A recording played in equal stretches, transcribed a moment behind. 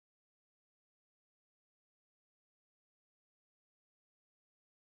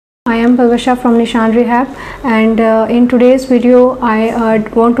am Palvasha from Nishan Rehab, and in today's video I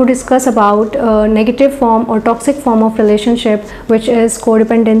want to discuss about negative form or toxic form of relationship which is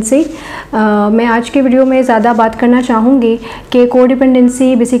codependency. मैं आज के video में ज़्यादा बात करना चाहूँगी कि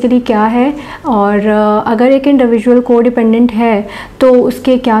कोडिपेंडेंसी बेसिकली क्या है और अगर एक इंडिविजुअल कोडिपेंडेंट है तो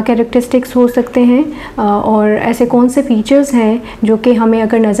उसके क्या कैरेक्टरिस्टिक्स हो सकते हैं और ऐसे कौन से फीचर्स हैं जो कि हमें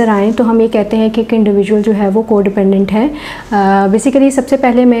अगर नज़र आएँ तो हम ये कहते हैं कि एक इंडिविजुअल जो है वो कोडिपेंडेंट है। बेसिकली सबसे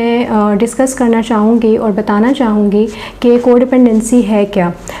पहले मैं डिस्कस करना चाहूँगी और बताना चाहूँगी कि कोडिपेंडेंसी है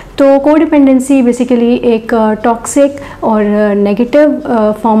क्या। तो कोडिपेंडेंसी बेसिकली एक टॉक्सिक और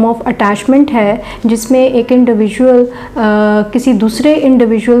नेगेटिव फॉर्म ऑफ अटैचमेंट है जिसमें एक इंडिविजुअल किसी दूसरे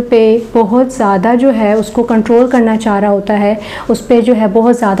इंडिविजुअल पे बहुत ज़्यादा जो है उसको कंट्रोल करना चाह रहा होता है, उस पर जो है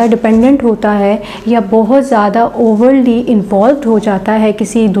बहुत ज़्यादा डिपेंडेंट होता है या बहुत ज़्यादा ओवरली इन्वॉल्व हो जाता है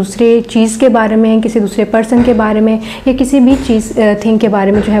किसी दूसरे चीज़ के बारे में, किसी दूसरे पर्सन के बारे में या किसी भी चीज़ थिंग के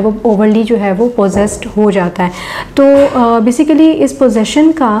बारे में जो है वो ओवरली जो है वो पोजेस्ड हो जाता है। तो बेसिकली इस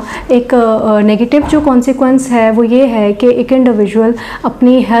पोजेशन का एक नेगेटिव जो कॉन्सिक्वेंस है वो ये है कि एक इंडिविजुअल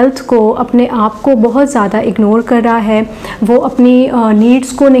अपनी हेल्थ को, अपने आप को बहुत ज़्यादा इग्नोर कर रहा है, वो अपनी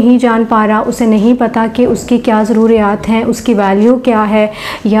नीड्स को नहीं जान पा रहा, उसे नहीं पता कि उसकी क्या ज़रूरियात हैं, उसकी वैल्यू क्या है,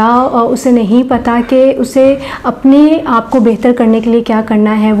 या उसे नहीं पता कि उसे अपने आप को बेहतर करने के लिए क्या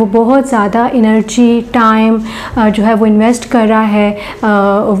करना है। वो बहुत ज़्यादा एनर्जी, टाइम जो है वो इन्वेस्ट कर रहा है,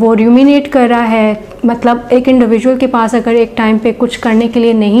 वो रूमिनेट कर रहा है। मतलब एक इंडिविजुअल के पास अगर एक टाइम पे कुछ करने के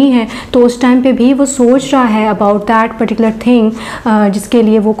लिए नहीं है तो उस टाइम पे भी वो सोच रहा है अबाउट दैट पर्टिकुलर थिंग जिसके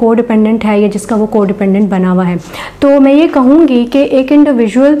लिए वो कोडिपेंडेंट है या जिसका वो कोडिपेंडेंट बना हुआ है। तो मैं ये कहूँगी कि एक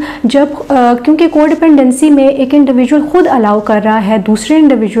इंडिविजुअल जब क्योंकि कोडिपेंडेंसी में एक इंडिविजुअल खुद अलाउ कर रहा है दूसरे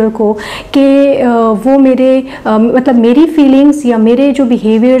इंडिविजुअल को कि वो मेरे मतलब मेरी फीलिंग्स या मेरे जो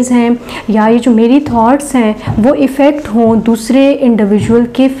बिहेवियर्स हैं या ये जो मेरी थॉट्स हैं वो इफ़ेक्ट हों दूसरे इंडिविजुअल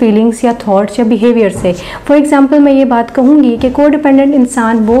के फीलिंग्स या थॉट्स या बिहेवियर से। फॉर एग्ज़ाम्पल मैं ये बात कहूँगी कि कोडिपेंडेंट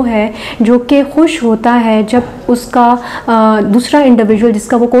इंसान वो है जो कि खुश होता है जब उसका दूसरा इंडिविजुअल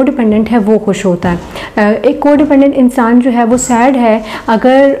जिसका वो कोडिपेंडेंट है वो खुश होता है। एक कोडिपेंडेंट इंसान जो है वो सैड है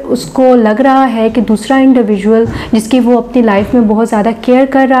अगर उसको लग रहा है कि दूसरा इंडिविजुअल जिसकी वो अपनी लाइफ में बहुत ज़्यादा केयर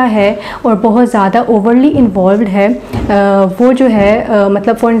कर रहा है और बहुत ज़्यादा ओवरली इन्वॉल्व्ड है वो जो है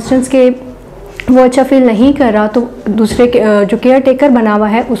मतलब फॉर इंस्टेंस के वो अच्छा फील नहीं कर रहा तो दूसरे जो केयर टेकर बना हुआ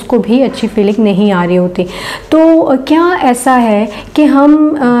है उसको भी अच्छी फीलिंग नहीं आ रही होती। तो क्या ऐसा है कि हम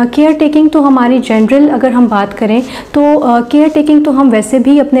केयर टेकिंग तो हमारी जनरल अगर हम बात करें तो केयर टेकिंग तो हम वैसे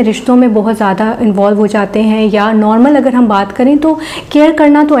भी अपने रिश्तों में बहुत ज़्यादा इन्वॉल्व हो जाते हैं, या नॉर्मल अगर हम बात करें तो केयर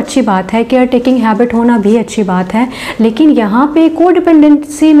करना तो अच्छी बात है, केयर टेकिंग हैबिट होना भी अच्छी बात है। लेकिन यहाँ पे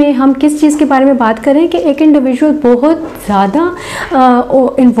कोडिपेंडेंसी में हम किस चीज़ के बारे में बात करें कि एक इंडिविजुअल बहुत ज़्यादा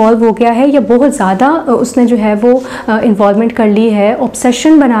इन्वॉल्व हो गया है या बहुत ज़्यादा उसने जो है वो इन्वॉल्वमेंट कर ली है,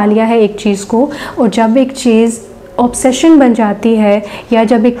 ऑब्सेशन बना लिया है एक चीज़ को। और जब एक चीज़ ऑब्सेशन बन जाती है या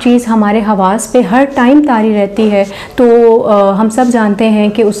जब एक चीज़ हमारे हवास पे हर टाइम तारी रहती है तो हम सब जानते हैं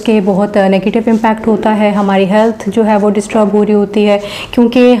कि उसके बहुत नेगेटिव इम्पैक्ट होता है, हमारी हेल्थ जो है वो डिस्टर्ब हो रही होती है।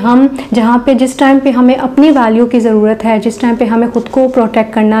 क्योंकि हम जहाँ पे जिस टाइम पे हमें अपनी वैल्यू की ज़रूरत है, जिस टाइम पे हमें ख़ुद को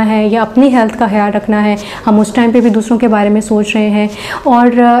प्रोटेक्ट करना है या अपनी हेल्थ का ख्याल रखना है, हम उस टाइम पे भी दूसरों के बारे में सोच रहे हैं।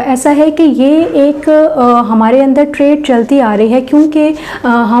 और ऐसा है कि ये एक हमारे अंदर ट्रेट चलती आ रही है क्योंकि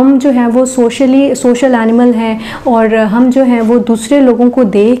हम जो है वो सोशल एनिमल हैं और हम जो हैं वो दूसरे लोगों को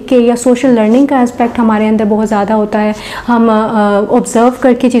देख के या सोशल लर्निंग का एस्पेक्ट हमारे अंदर बहुत ज़्यादा होता है। हम ऑब्ज़र्व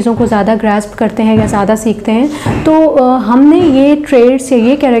करके चीज़ों को ज़्यादा ग्रास्प करते हैं या ज़्यादा सीखते हैं। तो हमने ये ट्रेड्स या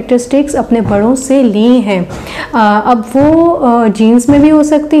ये कैरेक्टरिस्टिक्स अपने बड़ों से ली हैं। अब वो जीन्स में भी हो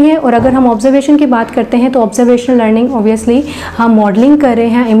सकती हैं और अगर हम ऑब्जर्वेशन की बात करते हैं तो ऑब्जर्वेशनल लर्निंग ऑब्वियसली हम मॉडलिंग कर रहे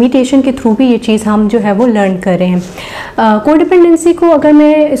हैं, इमिटेशन के थ्रू भी ये चीज़ हम जो है वो लर्न कर रहे हैं। कोडिपेंडेंसी को अगर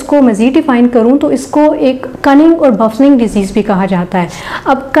मैं इसको मज़ीद डिफ़ाइन करूँ तो इसको एक कनिंग और बफनिंग डिजीज़ भी कहा जाता है।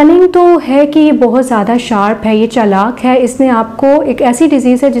 अब कनिंग तो है कि ये बहुत ज़्यादा शार्प है, ये चालाक है, इसने आपको एक ऐसी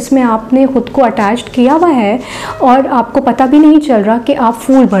डिजीज़ है जिसमें आपने ख़ुद को अटैच्ड किया हुआ है और आपको पता भी नहीं चल रहा कि आप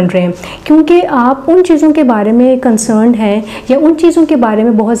फूल बन रहे हैं क्योंकि आप उन चीज़ों के बारे में कंसर्न हैं या उन चीज़ों के बारे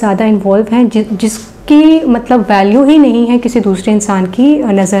में बहुत ज़्यादा इन्वॉल्व हैं जिसकी मतलब वैल्यू ही नहीं है किसी दूसरे इंसान की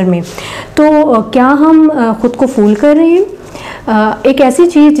नज़र में। तो क्या हम ख़ुद को फूल कर रहे हैं? एक ऐसी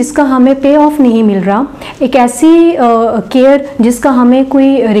चीज़ जिसका हमें पे ऑफ नहीं मिल रहा, एक ऐसी केयर जिसका हमें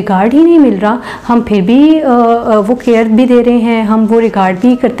कोई रिगार्ड ही नहीं मिल रहा, हम फिर भी वो केयर भी दे रहे हैं, हम वो रिगार्ड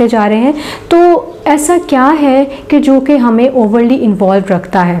भी करते जा रहे हैं। तो ऐसा क्या है कि जो कि हमें ओवरली इन्वॉल्व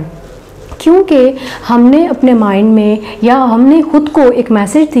रखता है? क्योंकि हमने अपने माइंड में या हमने ख़ुद को एक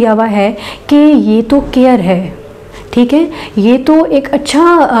मैसेज दिया हुआ है कि ये तो केयर है, ठीक है। ये तो एक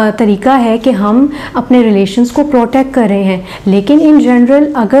अच्छा तरीका है कि हम अपने रिलेशंस को प्रोटेक्ट कर रहे हैं, लेकिन इन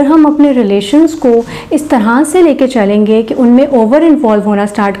जनरल अगर हम अपने रिलेशंस को इस तरह से लेके चलेंगे कि उनमें ओवर इन्वॉल्व होना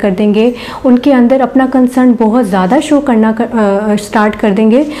स्टार्ट कर देंगे, उनके अंदर अपना कंसर्न बहुत ज़्यादा शो करना स्टार्ट कर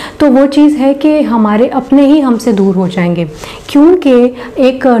देंगे, तो वो चीज़ है कि हमारे अपने ही हमसे दूर हो जाएंगे। क्योंकि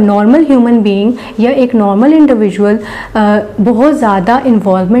एक नॉर्मल ह्यूमन बीइंग या एक नॉर्मल इंडिविजुअल बहुत ज़्यादा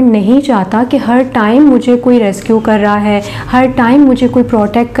इन्वॉल्वमेंट नहीं चाहता कि हर टाइम मुझे कोई रेस्क्यू कर रहा है, हर टाइम मुझे कोई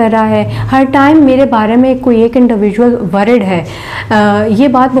प्रोटेक्ट कर रहा है, हर टाइम मेरे बारे में कोई एक इंडिविजुअल वरिड है। ये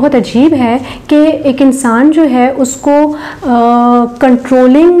बात बहुत अजीब है कि एक इंसान जो है उसको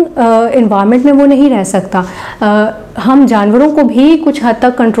कंट्रोलिंग इन्वायरमेंट में वो नहीं रह सकता। हम जानवरों को भी कुछ हद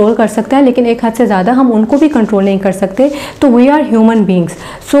तक कंट्रोल कर सकते हैं, लेकिन एक हद से ज़्यादा हम उनको भी कंट्रोल नहीं कर सकते। तो we are human beings,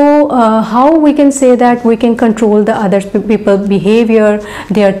 so how we can say that we can control the other people behaviour,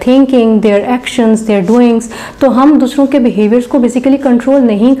 there thinking, their actions, there doings. तो हम दूसरों के बिहेवियर्स को बेसिकली कंट्रोल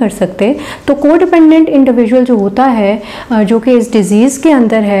नहीं कर सकते। तो कोडिपेंडेंट इंडिविजुअल जो होता है, जो कि इस डिज़ीज़ के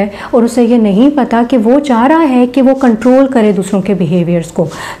अंदर है और उसे ये नहीं पता कि वो चाह रहा है कि वो कंट्रोल करे दूसरों के बिहेवियर्स को,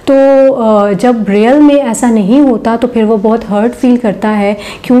 तो जब रियल में ऐसा नहीं होता तो फिर वो बहुत हर्ट फील करता है,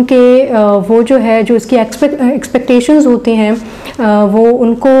 क्योंकि वो जो है, जो इसकी एक्सपेक्टेशंस होती हैं,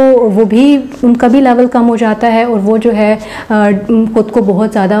 उनका भी लेवल कम हो जाता है और वो जो है खुद को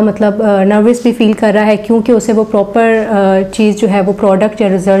बहुत ज़्यादा मतलब नर्वस भी फील कर रहा है, क्योंकि उसे वो प्रॉपर चीज़ जो है, वो प्रोडक्ट या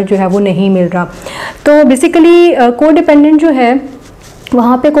रिज़ल्ट जो है वो नहीं मिल रहा। तो बेसिकली कोडिपेंडेंट जो है,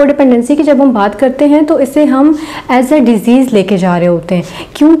 वहाँ पे कोडिपेंडेंसी की जब हम बात करते हैं तो इसे हम एज अ डिज़ीज़ लेके जा रहे होते हैं,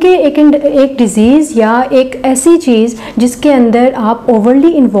 क्योंकि एक डिज़ीज़ या एक ऐसी चीज़ जिसके अंदर आप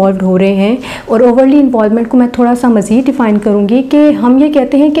ओवरली इन्वॉल्व हो रहे हैं। और ओवरली इन्वॉल्वमेंट को मैं थोड़ा सा मज़ीद डिफ़ाइन करूँगी कि हम ये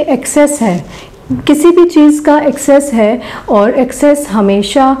कहते हैं कि एक्सेस है, किसी भी चीज़ का एक्सेस है, और एक्सेस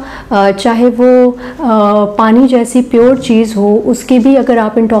हमेशा चाहे वो पानी जैसी प्योर चीज़ हो, उसकी भी अगर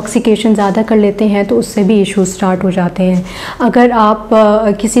आप इंटॉक्सिकेशन ज़्यादा कर लेते हैं तो उससे भी इश्यूज स्टार्ट हो जाते हैं। अगर आप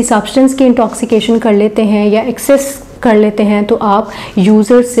किसी सब्सटेंस की इंटॉक्सिकेशन कर लेते हैं या एक्सेस कर लेते हैं तो आप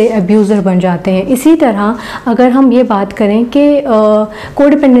यूज़र से अब्यूज़र बन जाते हैं। इसी तरह अगर हम ये बात करें कि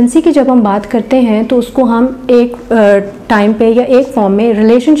कोडिपेंडेंसी की जब हम बात करते हैं तो उसको हम एक टाइम पे या एक फॉर्म में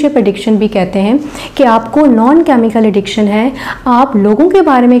रिलेशनशिप एडिक्शन भी कहते हैं, कि आपको नॉन केमिकल एडिक्शन है, आप लोगों के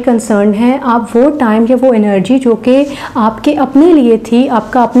बारे में कंसर्न हैं, आप वो टाइम या वो एनर्जी जो कि आपके अपने लिए थी,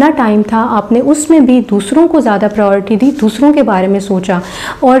 आपका अपना टाइम था, आपने उसमें भी दूसरों को ज़्यादा प्रायोरिटी दी, दूसरों के बारे में सोचा।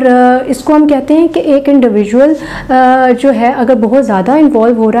 और इसको हम कहते हैं कि एक इंडिविजुअल जो है अगर बहुत ज़्यादा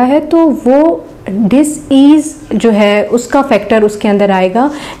इन्वॉल्व हो रहा है तो वो डिसईज़ जो है उसका फैक्टर उसके अंदर आएगा,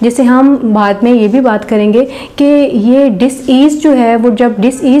 जिसे हम बाद में ये भी बात करेंगे कि ये डिसईज़ जो है वो जब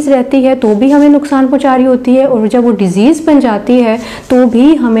डिसईज़ रहती है तो भी हमें नुकसान पहुंचा रही होती है, और जब वो डिज़ीज़ बन जाती है तो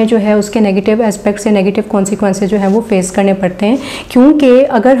भी हमें जो है उसके नेगेटिव एस्पेक्ट्स या नेगेटिव कॉन्सिक्वेंसेस जो है वो फेस करने पड़ते हैं। क्योंकि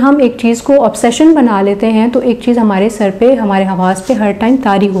अगर हम एक चीज़ को ऑब्सेशन बना लेते हैं तो एक चीज़ हमारे सर पे, हमारे हवास पे हर टाइम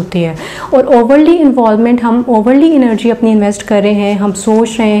तारी होती है, और ओवरली इन्वॉल्वमेंट, हम ओवरली एनर्जी अपनी इन्वेस्ट कर रहे हैं, हम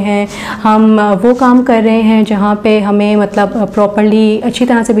सोच रहे हैं, हम वो काम कर रहे हैं जहाँ पे हमें मतलब प्रॉपर्ली अच्छी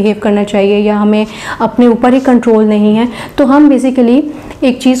तरह से बिहेव करना चाहिए, या हमें अपने ऊपर ही कंट्रोल नहीं है, तो हम बेसिकली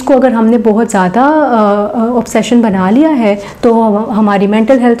एक चीज़ को अगर हमने बहुत ज़्यादा ऑब्सेशन बना लिया है तो हमारी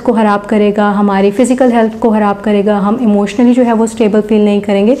मेंटल हेल्थ को ख़राब करेगा, हमारी फ़िज़िकल हेल्थ को ख़राब करेगा, हम इमोशनली जो है वो स्टेबल फील नहीं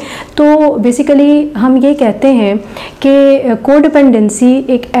करेंगे। तो बेसिकली हम ये कहते हैं कि कोडिपेंडेंसी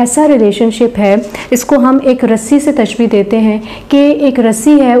एक ऐसा रिलेशनशिप है, इसको हम एक रस्सी से तशबीह देते हैं कि एक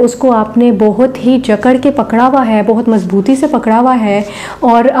रस्सी है, उसको आपने बहुत ही जकड़ के पकड़ा हुआ है, बहुत मजबूती से पकड़ा हुआ है,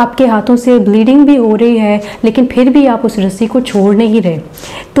 और आपके हाथों से ब्लीडिंग भी हो रही है, लेकिन फिर भी आप उस रस्सी को छोड़ नहीं रहे।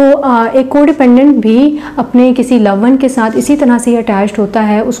 तो एक कोडिपेंडेंट भी अपने किसी लव वन के साथ इसी तरह से अटैच्ड होता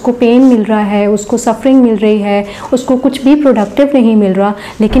है, उसको पेन मिल रहा है, उसको सफरिंग मिल रही है, उसको कुछ भी प्रोडक्टिव नहीं मिल रहा,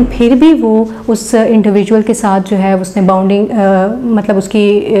 लेकिन फिर भी वो उस इंडिविजुअल के साथ जो है उसने बॉन्डिंग मतलब उसकी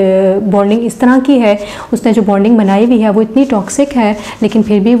बॉन्डिंग इस तरह की है, उसने जो बॉन्डिंग बनाई हुई है वो इतनी टॉक्सिक है, लेकिन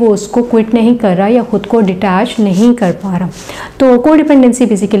फिर भी वो उसको क्विट नहीं कर रहा या ख़ुद को डिटैच नहीं कर पा रहा। तो कोडिपेंडेंसी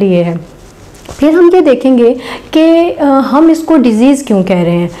बेसिकली ये है। फिर हम ये देखेंगे कि हम इसको डिज़ीज़ क्यों कह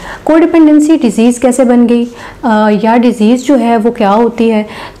रहे हैं, कोडिपेंडेंसी डिज़ीज़ कैसे बन गई, या डिज़ीज़ जो है वो क्या होती है।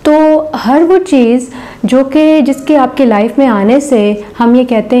 तो हर वो चीज़ जो कि जिसके आपके लाइफ में आने से हम ये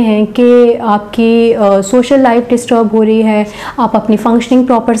कहते हैं कि आपकी सोशल लाइफ डिस्टर्ब हो रही है, आप अपनी फंक्शनिंग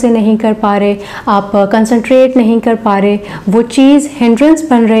प्रॉपर से नहीं कर पा रहे, आप कंसंट्रेट नहीं कर पा रहे, वो चीज़ हिंड्रेंस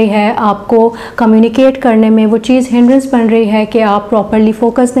बन रही है आपको कम्युनिकेट करने में, वो चीज़ हिंड्रेंस बन रही है कि आप प्रॉपरली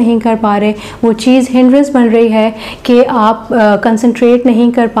फोकस नहीं कर पा रहे, वो चीज़ हिंड्रेंस बन रही है कि आप कंसंट्रेट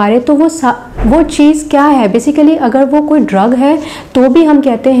नहीं कर पा रहे। तो वो वो चीज़ क्या है। बेसिकली अगर वो कोई ड्रग है तो भी हम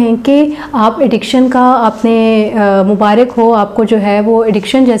कहते हैं कि आप एडिक्शन का आपने मुबारक हो, आपको जो है वो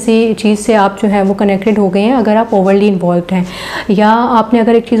एडिक्शन जैसी चीज़ से आप जो है वो कनेक्टेड हो गए हैं अगर आप ओवरली इन्वॉल्व हैं, या आपने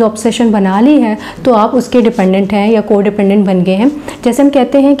अगर एक चीज़ ऑब्सेशन बना ली है तो आप उसके डिपेंडेंट हैं या को डिपेंडेंट बन गए हैं। जैसे हम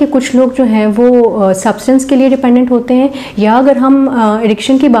कहते हैं कि कुछ लोग जो हैं वो सब्सटेंस के लिए डिपेंडेंट होते हैं, या अगर हम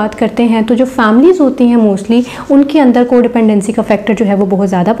एडिक्शन की बात करते हैं तो जो फैमिलीज़ होती हैं मोस्टली उनके अंदर को डिपेंडेंसी का फैक्टर जो है वो बहुत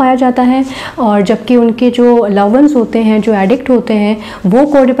ज़्यादा पाया जाता है, और जबकि उनके जो लव वंस होते हैं, जो एडिक्ट होते हैं, वो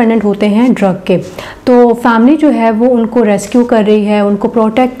को डिपेंडेंट होते हैं ड्रग के। तो फैमिली जो है वो उनको रेस्क्यू कर रही है, उनको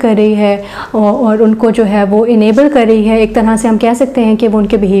प्रोटेक्ट कर रही है और उनको जो है वो इनेबल कर रही है। एक तरह से हम कह सकते हैं कि वो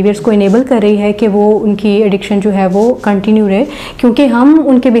उनके बिहेवियर्स को इनेबल कर रही है कि वो उनकी एडिक्शन जो है वो कंटिन्यू रहे, क्योंकि हम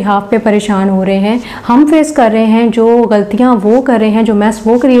उनके बिहाफ पे परेशान हो रहे हैं, हम फेस कर रहे हैं जो गलतियाँ वो कर रहे हैं, जो मैस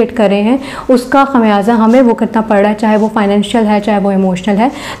वो क्रिएट कर रहे हैं, उसका खमियाजा हमें वो करना पड़ रहा है, चाहे वो फाइनेंशियल है चाहे वो इमोशनल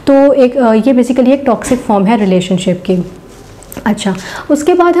है। तो एक ये बेसिकली एक टॉक्सिक फॉर्म है रिलेशनशिप की। अच्छा,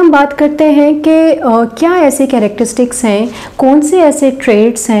 उसके बाद हम बात करते हैं कि क्या ऐसे कैरेक्टरिस्टिक्स हैं, कौन से ऐसे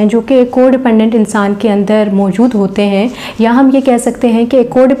ट्रेड्स हैं जो कि एक को डिपेंडेंट इंसान के अंदर मौजूद होते हैं, या हम ये कह सकते हैं कि एक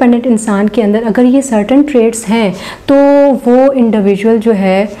को डिपेंडेंट इंसान के अंदर अगर ये सर्टन ट्रेड्स हैं तो वो इंडिविजुअल जो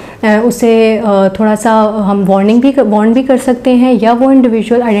है उसे थोड़ा सा हम वार्न भी कर सकते हैं, या वो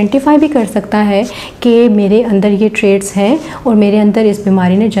इंडिविजुअल आइडेंटिफाई भी कर सकता है कि मेरे अंदर ये ट्रेड्स हैं और मेरे अंदर इस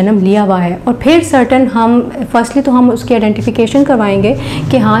बीमारी ने जन्म लिया हुआ है। और फिर सर्टन हम फर्स्टली तो हम उसकी आइडेंटिफिकेशन करवाएंगे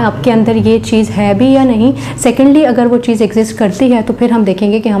कि हाँ आपके अंदर ये चीज़ है भी या नहीं। सेकेंडली अगर वो चीज़ एग्जिस्ट करती है तो फिर हम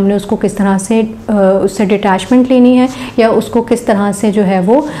देखेंगे कि हमने उसको किस तरह से उससे डिटैचमेंट लेनी है, या उसको किस तरह से जो है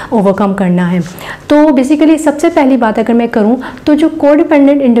वो ओवरकम करना है। तो बेसिकली सबसे पहली बात अगर मैं करूँ तो जो को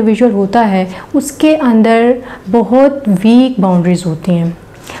डिपेंडेंट इंडिविजुअल होता है उसके अंदर बहुत वीक बाउंड्रीज होती हैं।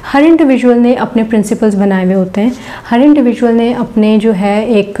 हर इंडिविजुअल ने अपने प्रिंसिपल्स बनाए हुए होते हैं, हर इंडिविजुअल ने अपने जो है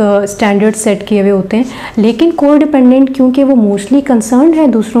एक स्टैंडर्ड सेट किए हुए होते हैं, लेकिन को डिपेंडेंट क्योंकि वो मोस्टली कंसर्न्ड है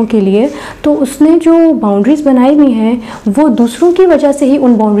दूसरों के लिए, तो उसने जो बाउंड्रीज़ बनाई हुई हैं वो दूसरों की वजह से ही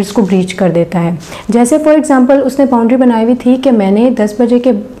उन बाउंड्रीज़ को ब्रीच कर देता है। जैसे फॉर एग्जांपल उसने बाउंड्री बनाई हुई थी कि मैंने 10 बजे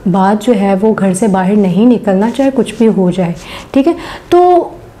के बाद जो है वो घर से बाहर नहीं निकलना, चाहे कुछ भी हो जाए, ठीक है।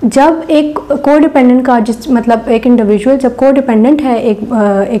 तो जब एक को डिपेंडेंट का मतलब एक इंडिविजुअल जब को डिपेंडेंट है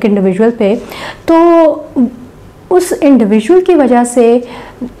एक इंडिविजुअल पे, तो उस इंडिविजुअल की वजह से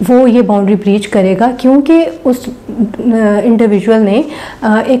वो ये बाउंड्री ब्रीच करेगा, क्योंकि उस इंडिविजुअल ने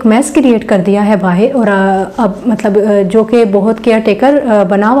एक मैस क्रिएट कर दिया है बाहर, और अब मतलब जो कि बहुत केयर टेकर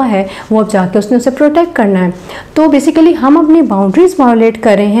बना हुआ है, वो अब जाके उसने उसे प्रोटेक्ट करना है। तो बेसिकली हम अपनी बाउंड्रीज़ वायलेट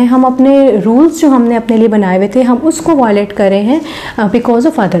कर रहे हैं, हम अपने रूल्स जो हमने अपने लिए बनाए हुए थे हम उसको वायलेट कर रहे हैं बिकॉज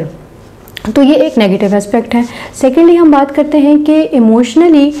ऑफ अदर। तो ये एक नेगेटिव एस्पेक्ट है। सेकेंडली हम बात करते हैं कि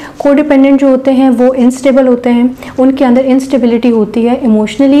इमोशनली को डिपेंडेंट जो होते हैं वो इनस्टेबल होते हैं, उनके अंदर इनस्टेबिलिटी होती है,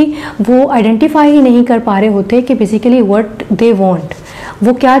 इमोशनली वो आइडेंटिफाई ही नहीं कर पा रहे होते कि बेसिकली व्हाट दे वांट,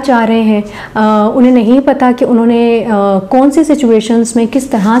 वो क्या चाह रहे हैं। उन्हें नहीं पता कि उन्होंने कौन सी सिचुएशंस में किस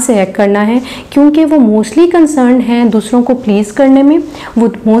तरह से एक्ट करना है, क्योंकि वो मोस्टली कंसर्न हैं दूसरों को प्लीज़ करने में,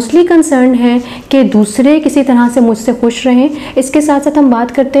 वो मोस्टली कंसर्न हैं कि दूसरे किसी तरह से मुझसे खुश रहें। इसके साथ साथ हम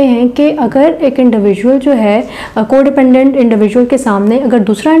बात करते हैं कि अगर एक इंडिविजुअल जो है को डिपेंडेंट इंडिविजुअल के सामने अगर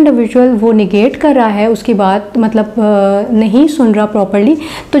दूसरा इंडिविजुअल वो निगेट कर रहा है, उसकी बात मतलब नहीं सुन रहा प्रॉपर्ली,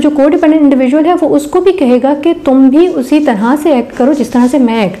 तो जो को डिपेंडेंट इंडिविजुअल है वो उसको भी कहेगा कि तुम भी उसी तरह से एक्ट करो जिस तरह से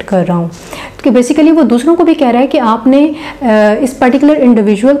मैं एक्ट कर रहा हूँ। कि बेसिकली वो दूसरों को भी कह रहा है कि आपने इस पर्टिकुलर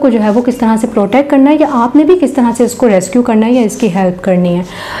इंडिविजुअल को जो है वो किस तरह से प्रोटेक्ट करना है, या आपने भी किस तरह से इसको रेस्क्यू करना है या इसकी हेल्प करनी है।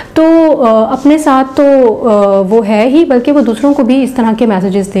 तो अपने साथ तो वो है ही, बल्कि वो दूसरों को भी इस तरह के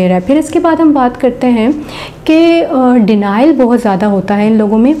मैसेजेस दे रहा है। फिर इसके बाद हम बात करते हैं कि डिनाइल बहुत ज़्यादा होता है इन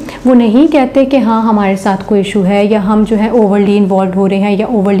लोगों में। वो नहीं कहते कि हाँ हमारे साथ कोई इशू है, या हम जो है ओवरली इन्वॉल्व हो रहे हैं या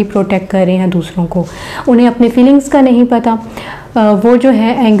ओवरली प्रोटेक्ट कर रहे हैं दूसरों को। उन्हें अपने फीलिंग्स का नहीं पता, वो जो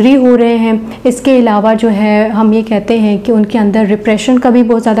है एंग्री हो रहे हैं। इसके अलावा जो है हम ये कहते हैं कि उनके अंदर रिप्रेशन का भी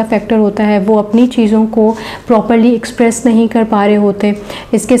बहुत ज़्यादा फैक्टर होता है, वो अपनी चीज़ों को प्रॉपर्ली एक्सप्रेस नहीं कर पा रहे होते।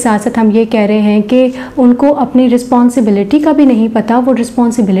 इसके साथ साथ हम ये कह रहे हैं कि उनको अपनी रिस्पॉन्सिबिलिटी का भी नहीं पता, वो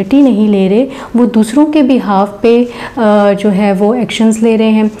रिस्पॉन्सिबिलिटी नहीं ले रहे, वो दूसरों के बिहाफ पे जो है वो एक्शंस ले रहे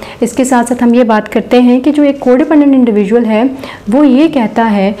हैं। इसके साथ साथ हम ये बात करते हैं कि जो एक को डिपेंडेंट इंडिविजुअल है वो ये कहता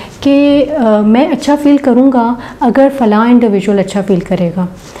है कि मैं अच्छा फील करूँगा अगर फ़लाँ इंडिविजुअल अच्छा फील करेगा।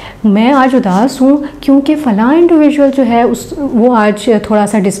 मैं आज उदास हूँ क्योंकि फ़लाँ इंडिविजुअल जो है वो आज थोड़ा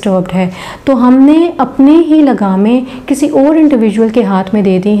सा डिस्टर्ब्ड है। तो हमने अपने ही लगामें किसी और इंडिविजुअल के हाथ में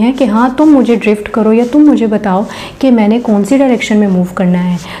दे दी हैं कि हाँ तुम मुझे ड्रिफ्ट करो या तुम मुझे बताओ कि मैंने कौन सी डायरेक्शन में मूव करना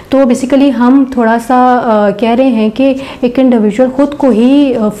है। तो बेसिकली हम थोड़ा सा कह रहे हैं कि एक इंडिविजुअल ख़ुद को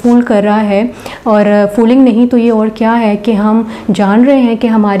ही फूल कर रहा है, और फूलिंग नहीं तो ये और क्या है कि हम जान रहे हैं कि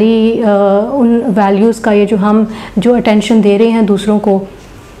हमारी उन वैल्यूज़ का, ये जो अटेंशन दे रहे हैं दूसरों को,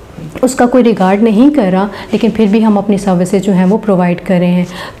 उसका कोई रिगार्ड नहीं कर रहा, लेकिन फिर भी हम अपनी सर्विसेज जो हैं वो प्रोवाइड कर रहे हैं।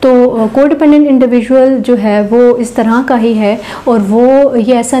 तो कोडिपेंडेंट इंडिविजुअल जो है वो इस तरह का ही है, और वो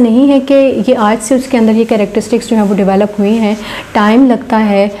ये ऐसा नहीं है कि ये आज से उसके अंदर ये कैरेक्टरिस्टिक्स जो हैं वो डेवलप हुई हैं। टाइम लगता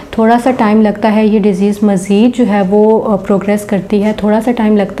है, थोड़ा सा टाइम लगता है। ये डिज़ीज़ मज़ीद जो है वो प्रोग्रेस करती है, थोड़ा सा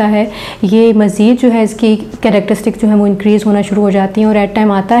टाइम लगता है। ये मज़ीद जो है इसकी कैरेक्टरिस्टिक्स जो है वो इंक्रीज़ होना शुरू हो जाती हैं, और एट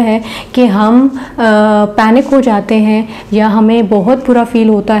टाइम आता है कि हम पैनिक हो जाते हैं या हमें बहुत बुरा फील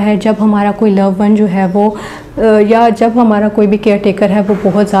होता है जब हमारा कोई लव वन जो है वो या जब हमारा कोई भी केयर टेकर है वो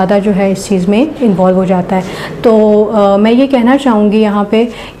बहुत ज़्यादा जो है इस चीज़ में इन्वॉल्व हो जाता है। तो मैं ये कहना चाहूँगी यहाँ पे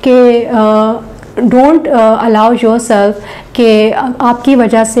कि डोंट अलाउ योर सेल्फ कि आपकी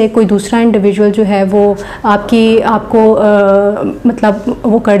वजह से कोई दूसरा इंडिविजुअल जो है वो आपको मतलब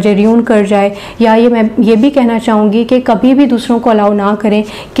वो कर्जे रियून कर जाए। या मैं ये भी कहना चाहूँगी कि कभी भी दूसरों को अलाउ ना करें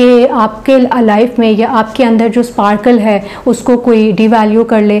कि आपके लाइफ में या आपके अंदर जो स्पार्कल है उसको कोई डिवैल्यू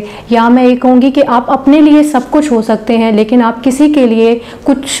कर ले। या मैं ये कहूँगी कि आप अपने लिए सब कुछ हो सकते हैं, लेकिन आप किसी के लिए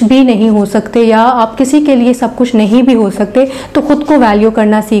कुछ भी नहीं हो सकते, या आप किसी के लिए सब कुछ नहीं भी हो सकते। तो ख़ुद को वैल्यू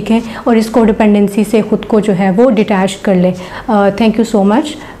करना सीखें और इस कोडिपेंडेंसी से ख़ुद को जो है वो डिटैच कर लें। थैंक यू सो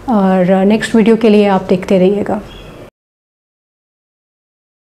मच, और नेक्स्ट वीडियो के लिए आप देखते रहिएगा।